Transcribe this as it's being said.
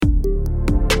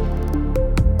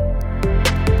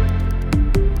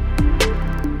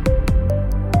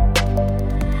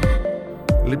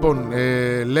Λοιπόν,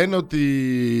 λένε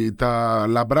ότι τα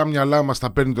λαμπρά μυαλά μας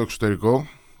τα παίρνει το εξωτερικό.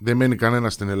 Δεν μένει κανένα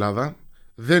στην Ελλάδα.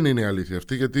 Δεν είναι αλήθεια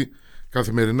αυτή, γιατί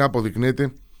καθημερινά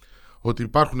αποδεικνύεται ότι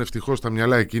υπάρχουν ευτυχώς τα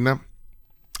μυαλά εκείνα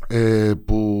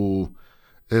που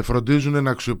φροντίζουν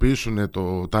να αξιοποιήσουν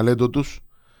το ταλέντο τους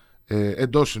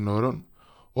εντός συνόρων,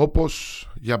 όπως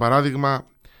για παράδειγμα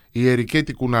η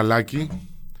Ερικαίτη Κουναλάκη,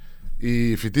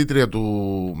 η φοιτήτρια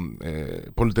του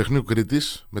Πολυτεχνείου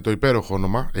Κρήτης, με το υπέροχο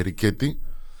όνομα Ερικαίτη,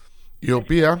 η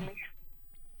οποία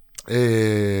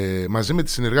μαζί με τη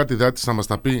συνεργάτηδά της, θα μας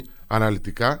τα πει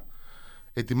αναλυτικά,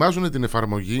 ετοιμάζουν την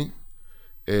εφαρμογή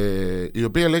η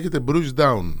οποία λέγεται Bruise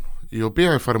Down, η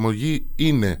οποία εφαρμογή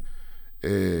είναι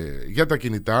για τα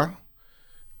κινητά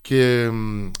και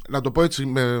να το πω έτσι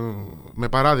με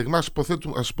παράδειγμα,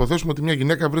 ας υποθέσουμε ότι μια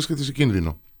γυναίκα βρίσκεται σε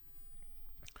κίνδυνο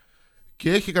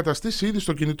και έχει καταστήσει ήδη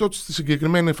στο κινητό της τη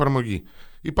συγκεκριμένη εφαρμογή.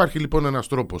 Υπάρχει λοιπόν ένας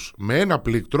τρόπος με ένα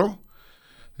πλήκτρο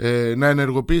να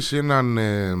ενεργοποιήσει έναν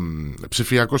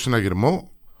ψηφιακό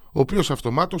συναγερμό, ο οποίος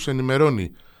αυτομάτως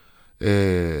ενημερώνει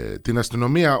την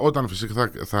αστυνομία όταν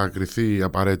φυσικά θα κριθεί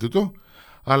απαραίτητο,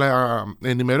 αλλά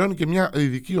ενημερώνει και μια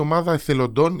ειδική ομάδα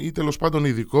εθελοντών ή τέλος πάντων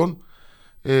ειδικών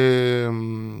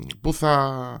που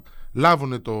θα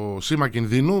λάβουν το σήμα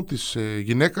κινδύνου της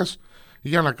γυναίκας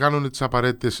για να κάνουν τις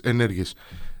απαραίτητες ενέργειες.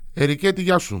 Ερικαίτη,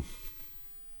 γεια σου.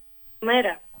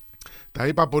 Μέρα. Τα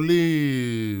είπα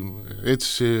πολύ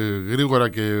έτσι γρήγορα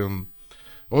και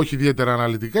όχι ιδιαίτερα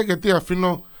αναλυτικά, γιατί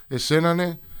αφήνω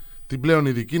εσένανε την πλέον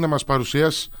ειδική να μας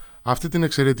παρουσιάσει αυτή την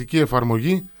εξαιρετική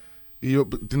εφαρμογή,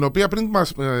 την οποία πριν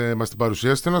μας την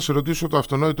παρουσιάσετε, να σε ρωτήσω το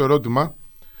αυτονόητο ερώτημα: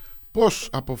 πώς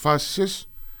αποφάσισες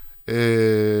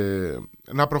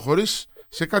να προχωρήσεις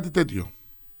σε κάτι τέτοιο?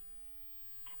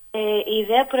 Η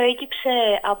ιδέα προέκυψε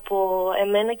από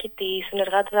εμένα και τη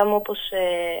συνεργάτηδά μου, όπως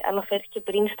αναφέρθηκε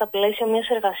πριν, στα πλαίσια μιας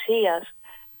εργασίας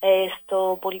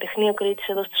στο Πολυτεχνείο Κρήτης,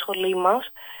 εδώ στη σχολή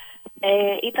μας.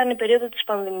 Ήταν η περίοδο της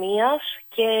πανδημίας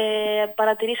και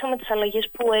παρατηρήσαμε τις αλλαγές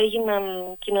που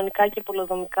έγιναν κοινωνικά και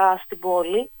πολεοδομικά στην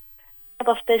πόλη.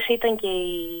 Από αυτές ήταν και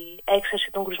η έξαρση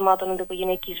των κρουσμάτων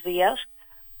ενδοοικογενειακής βίας.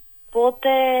 Οπότε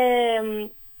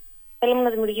θέλαμε να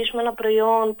δημιουργήσουμε ένα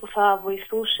προϊόν που θα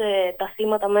βοηθούσε τα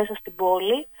θύματα μέσα στην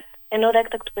πόλη εν ώρα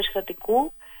έκτακτου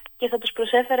περιστατικού και θα τους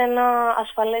προσέφερε ένα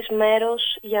ασφαλές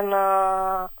μέρος για να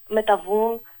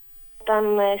μεταβούν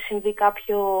όταν συμβεί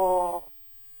κάποιο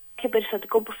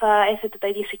περιστατικό που θα έθετε τα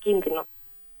ίδια σε κίνδυνο.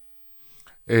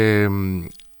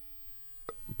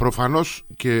 Προφανώς,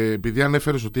 και επειδή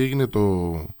ανέφερες ότι έγινε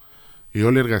η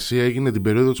όλη εργασία έγινε την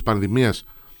περίοδο της πανδημίας,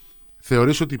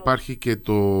 θεωρείς ότι υπάρχει και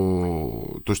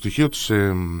το στοιχείο της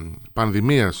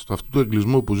πανδημίας, αυτού του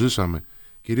εγκλισμού που ζήσαμε,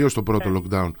 κυρίως το πρώτο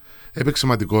lockdown, έπαιξε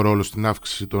σημαντικό ρόλο στην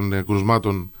αύξηση των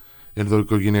κρουσμάτων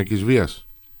ενδοοικογενειακής βίας?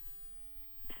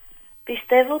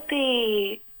 Πιστεύω ότι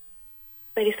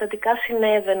περιστατικά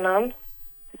συνέβαιναν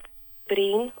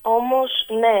πριν, όμως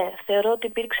ναι, θεωρώ ότι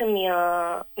υπήρξε μια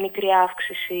μικρή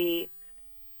αύξηση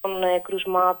των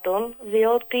κρουσμάτων,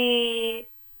 διότι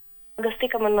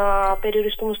αναγκαστήκαμε να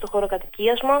περιοριστούμε στο χώρο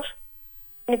κατοικίας μας,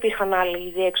 δεν υπήρχαν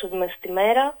άλλοι διέξοδοι μέσα στη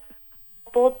μέρα,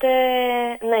 οπότε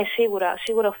ναι,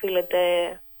 σίγουρα οφείλεται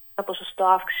ένα ποσοστό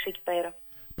αύξηση εκεί πέρα.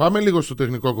 Πάμε λίγο στο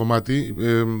τεχνικό κομμάτι,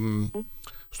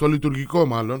 στο λειτουργικό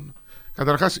μάλλον.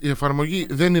 Καταρχάς, η εφαρμογή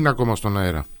δεν είναι ακόμα στον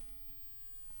αέρα.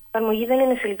 Η εφαρμογή δεν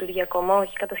είναι σε λειτουργία ακόμα,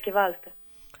 όχι, κατασκευάζεται.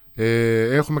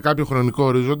 Έχουμε κάποιο χρονικό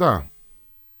ορίζοντα?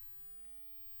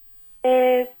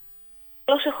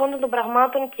 Ως εχόντων των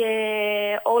πραγμάτων και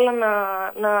όλα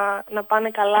να πάνε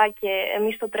καλά και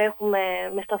εμείς το τρέχουμε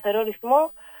με σταθερό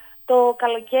ρυθμό, το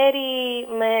καλοκαίρι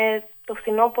με το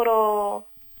φθινόπωρο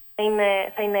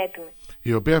θα είναι έτοιμη.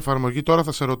 Η οποία εφαρμογή, τώρα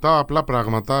θα σε ρωτάω απλά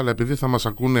πράγματα, αλλά επειδή θα μας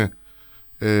ακούνε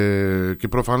και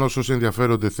προφανώς όσοι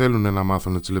ενδιαφέρονται θέλουν να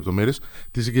μάθουν τις λεπτομέρειες,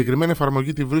 τη συγκεκριμένη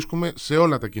εφαρμογή τη βρίσκουμε σε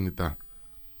όλα τα κινητά.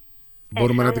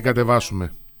 Μπορούμε να την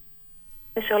κατεβάσουμε?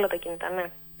 Σε όλα τα κινητά,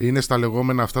 ναι. Είναι στα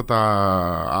λεγόμενα αυτά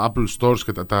τα Apple Stores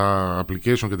και τα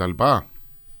application και τα λοιπά?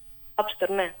 App Store,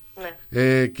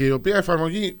 ναι. Και η οποία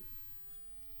εφαρμογή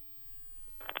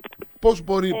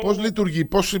πώς λειτουργεί,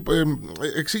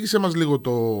 εξήγησε μας λίγο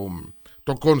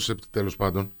το concept τέλος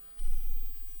πάντων.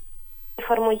 Η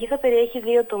εφαρμογή θα περιέχει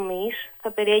δύο τομείς.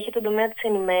 Θα περιέχει τον τομέα της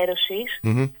ενημέρωσης,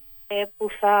 που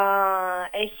θα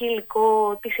έχει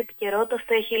υλικό της επικαιρότητας,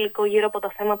 θα έχει υλικό γύρω από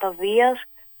τα θέματα βίας,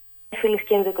 φίλης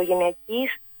και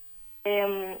ενδοοικογενειακής.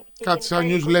 Κάτι σαν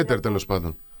newsletter τέλος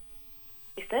πάντων.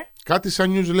 Είστε? Κάτι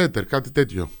σαν newsletter, κάτι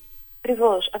τέτοιο.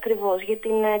 Ακριβώς, για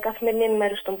την καθημερινή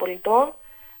ενημέρωση των πολιτών,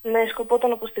 με σκοπό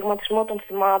τον αποστιγματισμό των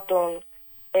θυμάτων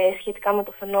σχετικά με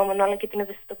το φαινόμενο, αλλά και την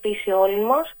ευαισθητοποίηση όλων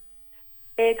μας.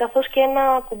 καθώς και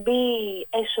ένα κουμπί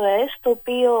SOS, το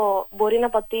οποίο μπορεί να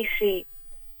πατήσει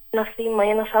ένα θύμα ή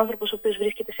ένας άνθρωπος ο οποίος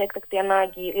βρίσκεται σε έκτακτη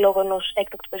ανάγκη λόγω ενός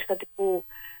έκτακτου περιστατικού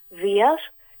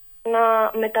βίας,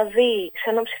 να μεταβεί σε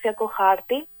ένα ψηφιακό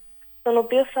χάρτη, στον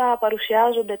οποίο θα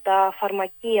παρουσιάζονται τα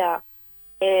φαρμακεία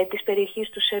της περιοχής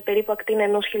του σε περίπου ακτίνα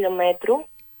 1 χιλιόμετρου,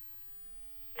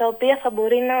 τα οποία θα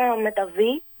μπορεί να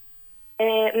μεταβεί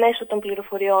μέσω των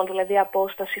πληροφοριών, δηλαδή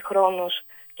απόσταση, χρόνος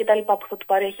κτλ. Που θα του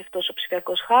παρέχει αυτός ο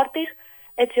ψηφιακός χάρτης,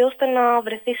 έτσι ώστε να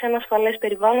βρεθεί σε ένα ασφαλές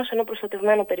περιβάλλον, σε ένα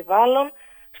προστατευμένο περιβάλλον,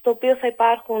 στο οποίο θα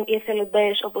υπάρχουν οι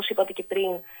εθελοντές, όπως είπατε και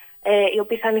πριν, οι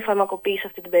οποίοι θα είναι οι φαρμακοποιοί σε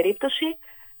αυτή την περίπτωση,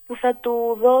 που θα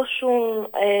του δώσουν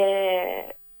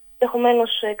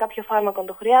ενδεχομένως κάποιο φάρμακο αν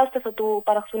το χρειάζεται, θα του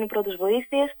παραχθούν οι πρώτες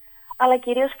βοήθειες, αλλά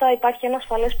κυρίως θα υπάρχει ένα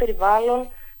ασφαλές περιβάλλον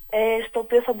στο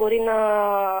οποίο θα μπορεί να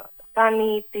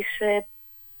κάνει τις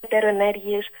περαιτέρω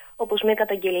ενέργειες, όπως μια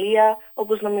καταγγελία,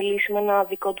 όπως να μιλήσει με ένα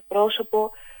δικό του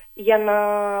πρόσωπο, για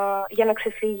να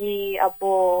ξεφύγει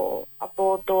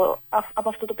από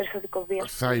αυτό το περιστατικό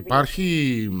βίας.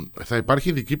 Θα υπάρχει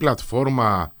ειδική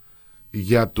πλατφόρμα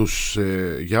για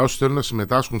όσους θέλουν να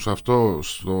συμμετάσχουν σε αυτό,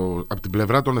 από την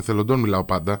πλευρά των εθελοντών μιλάω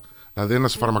πάντα, δηλαδή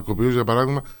ένας φαρμακοποιός για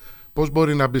παράδειγμα, πώς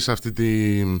μπορεί να μπει σε αυτή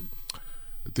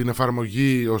την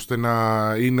εφαρμογή ώστε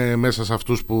να είναι μέσα σε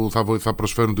αυτούς που θα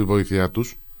προσφέρουν τη βοήθειά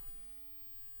τους?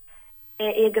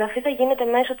 Η εγγραφή θα γίνεται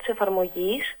μέσω της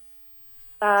εφαρμογής.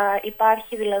 Θα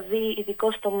υπάρχει δηλαδή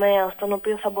ειδικός τομέας στον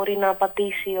οποίο θα μπορεί να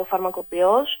πατήσει ο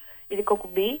φαρμακοποιός, ειδικό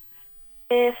κουμπί,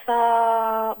 και θα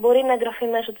μπορεί να εγγραφεί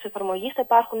μέσω της εφαρμογής. Θα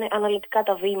υπάρχουν αναλυτικά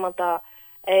τα βήματα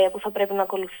που θα πρέπει να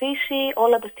ακολουθήσει,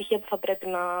 όλα τα στοιχεία που θα πρέπει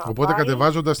να Οπότε πάρει.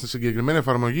 κατεβάζοντας τη συγκεκριμένη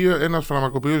εφαρμογή, ένας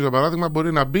φαρμακοποιός για παράδειγμα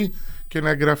μπορεί να μπει και να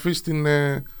εγγραφεί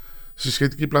στη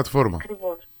σχετική πλατφόρμα.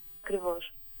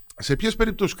 Ακριβώς. Σε ποιες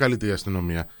περιπτώσεις καλείται η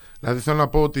αστυνομία? Δηλαδή θέλω να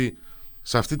πω ότι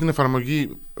σε αυτή την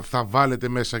εφαρμογή θα βάλετε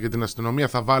μέσα και την αστυνομία,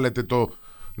 θα βάλετε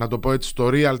να το πω έτσι, το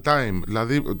real time,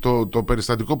 δηλαδή το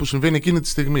περιστατικό που συμβαίνει εκείνη τη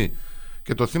στιγμή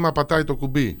και το θύμα πατάει το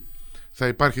κουμπί. Θα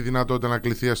υπάρχει δυνατότητα να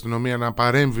κληθεί η αστυνομία να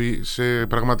παρέμβει σε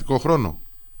πραγματικό χρόνο?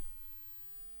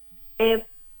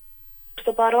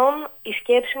 Στο παρόν η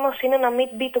σκέψη μας είναι να μην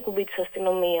μπει το κουμπί της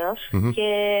αστυνομίας,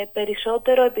 και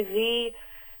περισσότερο επειδή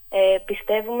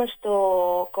πιστεύουμε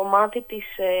στο κομμάτι της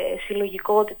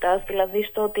συλλογικότητας, δηλαδή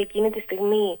στο ότι εκείνη τη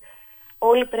στιγμή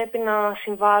όλοι πρέπει να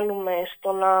συμβάλλουμε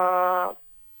στο να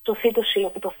σωθεί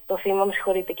το θύμα,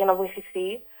 και να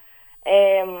βοηθηθεί.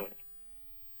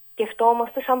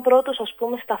 Σκεφτόμαστε σαν πρώτος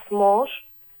σταθμός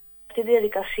αυτή τη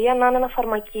διαδικασία να είναι ένα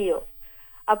φαρμακείο.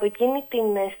 Από εκείνη την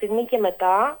στιγμή και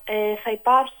μετά θα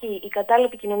υπάρχει η κατάλληλη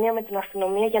επικοινωνία με την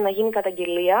αστυνομία για να γίνει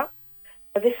καταγγελία.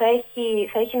 Δηλαδή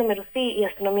θα έχει ενημερωθεί η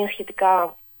αστυνομία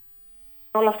σχετικά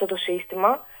με όλο αυτό το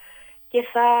σύστημα και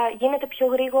θα γίνεται πιο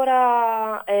γρήγορα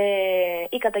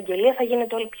η καταγγελία, θα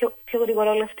γίνεται πιο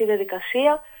γρήγορα όλη αυτή η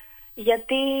διαδικασία,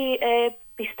 γιατί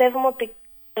πιστεύουμε ότι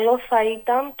καλό θα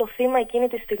ήταν το θύμα εκείνη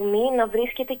τη στιγμή να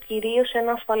βρίσκεται κυρίως σε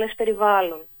ένα ασφαλές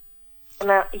περιβάλλον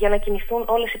για να κινηθούν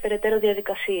όλες οι περαιτέρω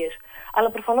διαδικασίες.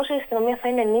 Αλλά προφανώς η αστυνομία θα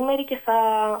είναι ενήμερη και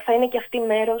θα είναι και αυτή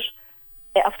μέρος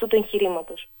αυτού του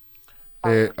εγχειρήματος.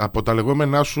 Από τα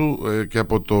λεγόμενά σου και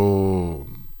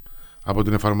από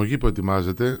την εφαρμογή που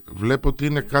ετοιμάζετε, βλέπω ότι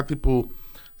είναι κάτι που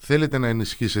θέλετε να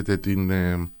ενισχύσετε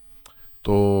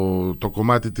το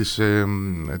κομμάτι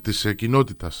της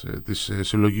κοινότητας, της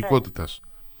συλλογικότητας.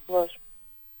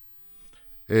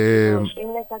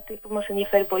 Είναι κάτι που μας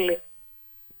ενδιαφέρει πολύ.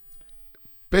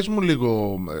 Πες μου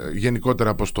λίγο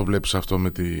γενικότερα πώς το βλέπεις αυτό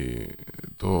με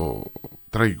το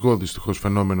τραγικό δυστυχώς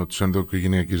φαινόμενο της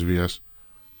ενδοοικογενειακής βίας.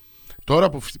 Τώρα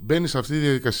που μπαίνεις σε αυτή τη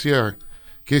διαδικασία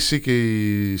και εσύ και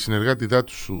η συνεργάτηδά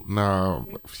σου να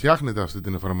φτιάχνετε αυτή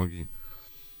την εφαρμογή,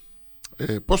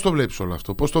 πώς το βλέπεις όλο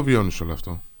αυτό, πώς το βιώνεις όλο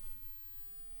αυτό?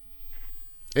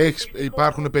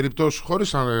 Υπάρχουν περιπτώσεις,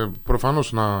 χωρίς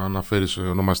προφανώς να αναφέρεις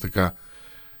ονομαστικά,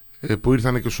 που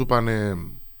ήρθανε και σου είπανε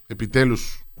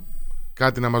επιτέλους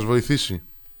κάτι να μας βοηθήσει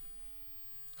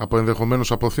από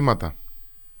ενδεχομένως από θύματα?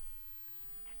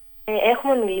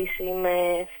 Έχουμε μιλήσει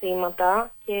με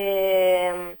θύματα και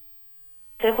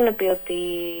έχουν πει ότι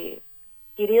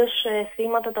κυρίως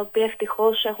θύματα τα οποία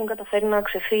ευτυχώς έχουν καταφέρει να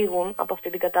ξεφύγουν από αυτή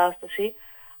την κατάσταση,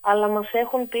 αλλά μας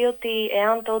έχουν πει ότι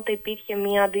εάν τότε υπήρχε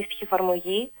μια αντίστοιχη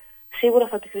εφαρμογή, σίγουρα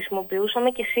θα τη χρησιμοποιούσαμε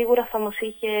και σίγουρα θα μας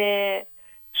είχε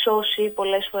σώσει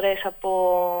πολλές φορές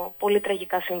από πολύ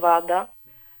τραγικά συμβάντα.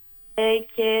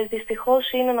 Και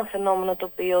δυστυχώς είναι ένα φαινόμενο το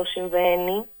οποίο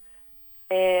συμβαίνει.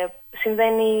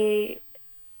 Συμβαίνει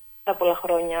τα πολλά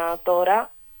χρόνια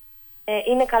τώρα.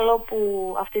 Είναι καλό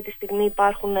που αυτή τη στιγμή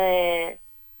υπάρχουν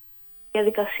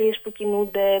διαδικασίες που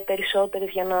κινούνται περισσότερες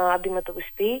για να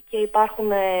αντιμετωπιστεί και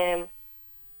υπάρχουν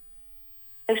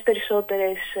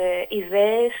περισσότερες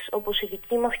ιδέες, όπως η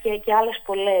δική μας και άλλες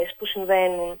πολλές που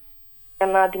συμβαίνουν για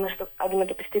να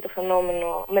αντιμετωπιστεί το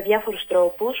φαινόμενο με διάφορους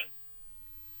τρόπους.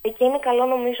 Και είναι καλό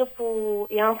νομίζω που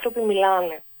οι άνθρωποι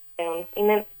μιλάνε.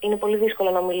 Είναι πολύ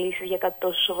δύσκολο να μιλήσεις για κάτι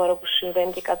τόσο σοβαρό που σου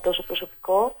συμβαίνει και κάτι τόσο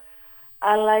προσωπικό,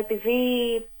 αλλά επειδή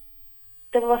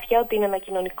πιστεύω βαθιά ότι είναι ένα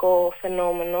κοινωνικό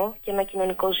φαινόμενο και ένα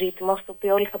κοινωνικό ζήτημα στο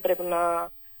οποίο όλοι θα πρέπει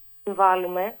να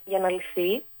συμβάλλουμε για να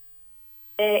λυθεί,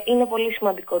 είναι πολύ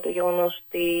σημαντικό το γεγονός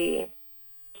ότι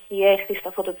έχει έρθει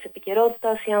στα φώτα της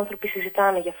επικαιρότητας, οι άνθρωποι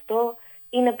συζητάνε γι' αυτό,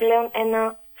 είναι πλέον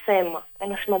ένα θέμα,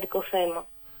 ένα σημαντικό θέμα.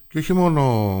 Και όχι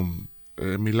μόνο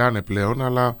μιλάνε πλέον,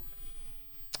 αλλά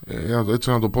έτσι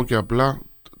να το πω και απλά,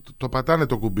 το πατάνε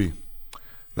το κουμπί.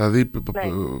 Δηλαδή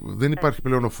δεν υπάρχει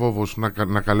πλέον ο φόβος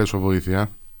να καλέσω βοήθεια.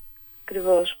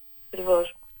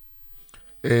 Ακριβώς.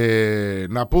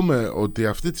 Να πούμε ότι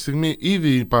αυτή τη στιγμή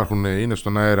ήδη είναι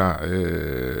στον αέρα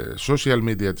social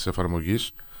media της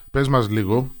εφαρμογής. Πες μας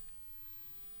λίγο.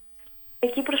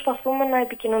 Εκεί προσπαθούμε να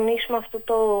επικοινωνήσουμε αυτό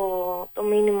το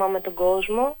μήνυμα με τον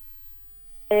κόσμο.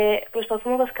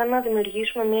 Προσπαθούμε βασικά να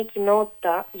δημιουργήσουμε μια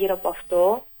κοινότητα γύρω από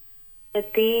αυτό,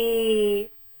 γιατί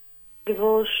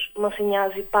ακριβώς μας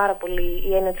νοιάζει πάρα πολύ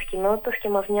η έννοια της κοινότητας και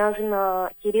μας νοιάζει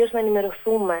κυρίως να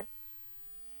ενημερωθούμε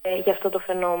για αυτό το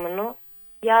φαινόμενο,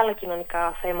 για άλλα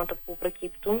κοινωνικά θέματα που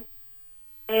προκύπτουν.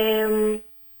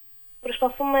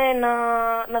 Προσπαθούμε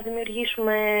να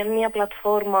δημιουργήσουμε μια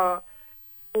πλατφόρμα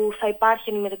που θα υπάρχει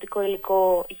ενημερωτικό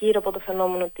υλικό γύρω από το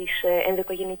φαινόμενο της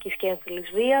ενδοοικογενειακής και έμφυλης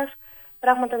βίας,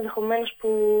 πράγματα ενδεχομένως που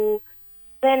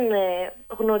δεν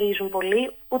γνωρίζουν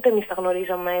πολύ, ούτε εμείς τα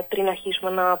γνωρίζαμε πριν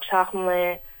αρχίσουμε να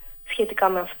ψάχνουμε σχετικά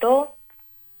με αυτό.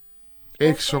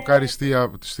 Έχεις σοκαριστεί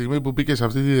από τη στιγμή που μπήκες σε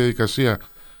αυτή τη διαδικασία,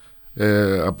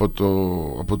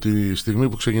 από τη στιγμή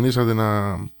που ξεκινήσατε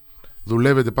να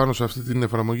δουλεύετε πάνω σε αυτή την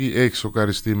εφαρμογή, έχεις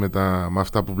σοκαριστεί με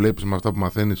αυτά που βλέπεις, με αυτά που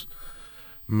μαθαίνεις,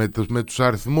 με τους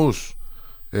αριθμούς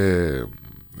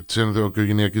της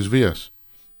ενδοοικογενειακής βίας?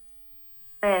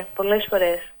 Πολλές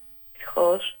φορές,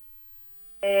 δυστυχώς.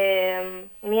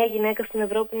 Μία γυναίκα στην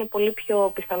Ευρώπη είναι πολύ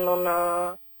πιο πιθανό να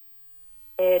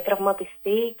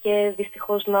τραυματιστεί και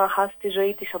δυστυχώς να χάσει τη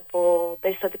ζωή της από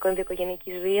περιστατικό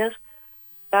ενδοοικογενειακής βίας ή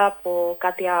από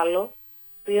κάτι άλλο, το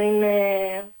οποίο είναι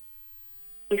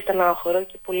πολύ στενάχωρο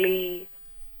και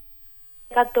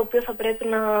κάτι το οποίο θα πρέπει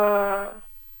να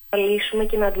λύσουμε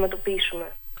και να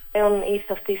αντιμετωπίσουμε. Πλέον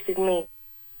ήρθε αυτή η στιγμή.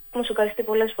 Έχουμε σοκαριστεί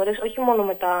πολλές φορές, όχι μόνο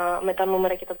με τα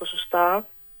νούμερα και τα ποσοστά,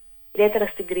 ιδιαίτερα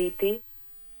στην Κρήτη,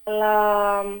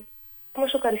 αλλά έχουμε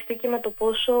σοκαριστεί και με το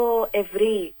πόσο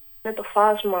ευρύ είναι το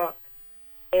φάσμα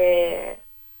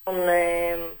των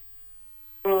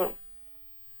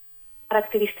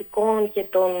χαρακτηριστικών και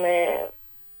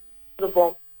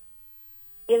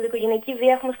η ενδοοικογενειακή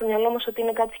βία έχουμε στο μυαλό μας ότι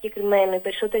είναι κάτι συγκεκριμένο. Οι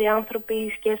περισσότεροι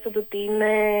άνθρωποι σκέφτονται ότι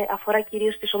αφορά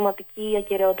κυρίως τη σωματική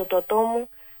ακεραιότητα του ατόμου,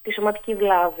 τη σωματική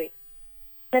βλάβη.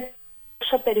 Είναι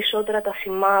τόσα περισσότερα τα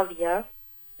σημάδια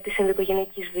της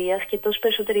ενδοοικογενειακής βίας και τόσο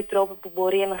περισσότεροι τρόποι που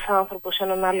μπορεί ένας άνθρωπος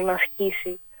έναν άλλο να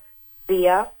ασκήσει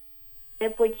βία,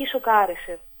 που εκεί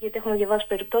σοκάρεσε, γιατί έχουμε διαβάσει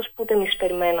περιπτώσεις που ούτε εμείς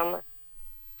περιμέναμε.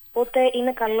 Οπότε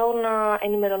είναι καλό να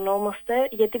ενημερωνόμαστε,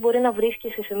 γιατί μπορεί να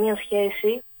βρίσκεσαι σε μια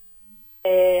σχέση,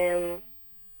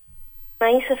 να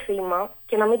είσαι θύμα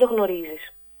και να μην το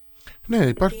γνωρίζεις. Ναι,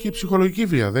 υπάρχει και η ψυχολογική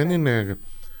βία, δεν είναι...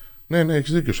 Ναι,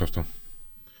 έχεις δίκιο σε αυτό.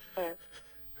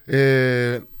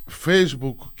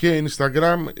 Facebook και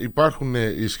Instagram υπάρχουν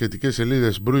οι σχετικές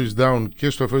σελίδες Bruise Down και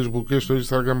στο Facebook και στο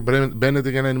Instagram. Μπαίνετε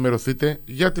για να ενημερωθείτε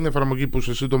για την εφαρμογή που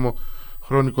σε σύντομο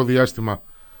χρονικό διάστημα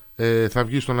θα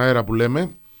βγει στον αέρα που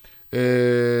λέμε.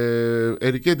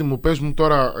 Ερικαίτη μου, πες μου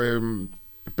τώρα,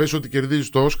 πες ότι κερδίζεις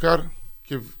το Όσκαρ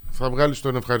και θα βγάλεις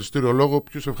τον ευχαριστήριο λόγο.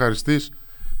 Ποιους ευχαριστείς?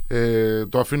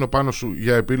 Το αφήνω πάνω σου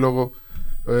για επίλογο,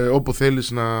 όπου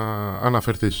θέλεις να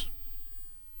αναφερθείς.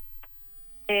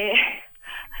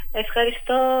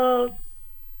 Ευχαριστώ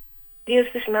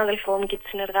κυρίως τη συνάδελφό μου και τη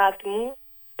συνεργάτη μου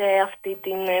σε αυτή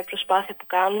την προσπάθεια που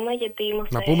κάνουμε, γιατί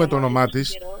είμαστε... Να πούμε το όνομά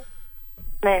της.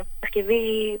 Ναι,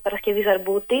 Παρασκευή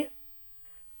Ζαρμπούτη.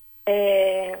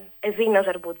 Εβίνα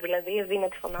Ζαρμπούτη δηλαδή, Εβίνα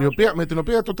τη φωνάζω. Με την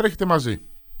οποία το τρέχετε μαζί.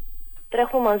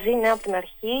 Τρέχουμε μαζί, ναι, από την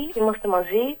αρχή, είμαστε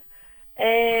μαζί.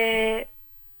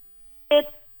 Και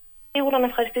σίγουρα να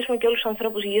ευχαριστήσουμε και όλους τους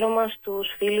ανθρώπους γύρω μας, τους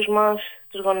φίλους μας,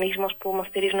 τους γονείς μας που μας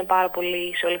στηρίζουν πάρα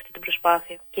πολύ σε όλη αυτή την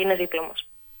προσπάθεια και είναι δίπλα μας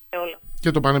σε όλα.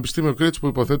 Και το Πανεπιστήμιο Κρήτης που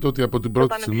υποθέτω ότι από την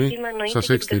πρώτη στιγμή σας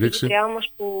έχει στηρίξει. Και η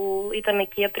μας που ήταν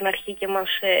εκεί από την αρχή και μας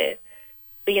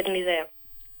πήγε την ιδέα.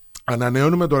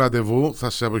 Ανανεώνουμε το ραντεβού, θα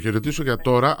σας αποχαιρετήσω για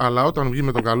τώρα, αλλά όταν βγει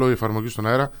με το καλό η εφαρμογή στον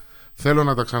αέρα, θέλω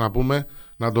να τα ξαναπούμε,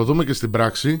 να το δούμε και στην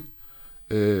πράξη,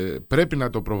 πρέπει να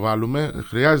το προβάλλουμε.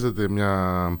 Χρειάζεται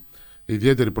μια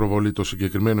ιδιαίτερη προβολή το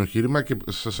συγκεκριμένο εγχείρημα και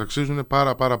σας αξίζουν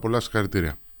πάρα πολλά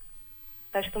συγχαρητήρια.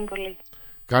 Ευχαριστούμε πολύ.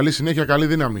 Καλή συνέχεια, καλή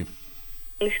δύναμη.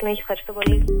 Καλή συνέχεια, ευχαριστώ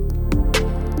πολύ.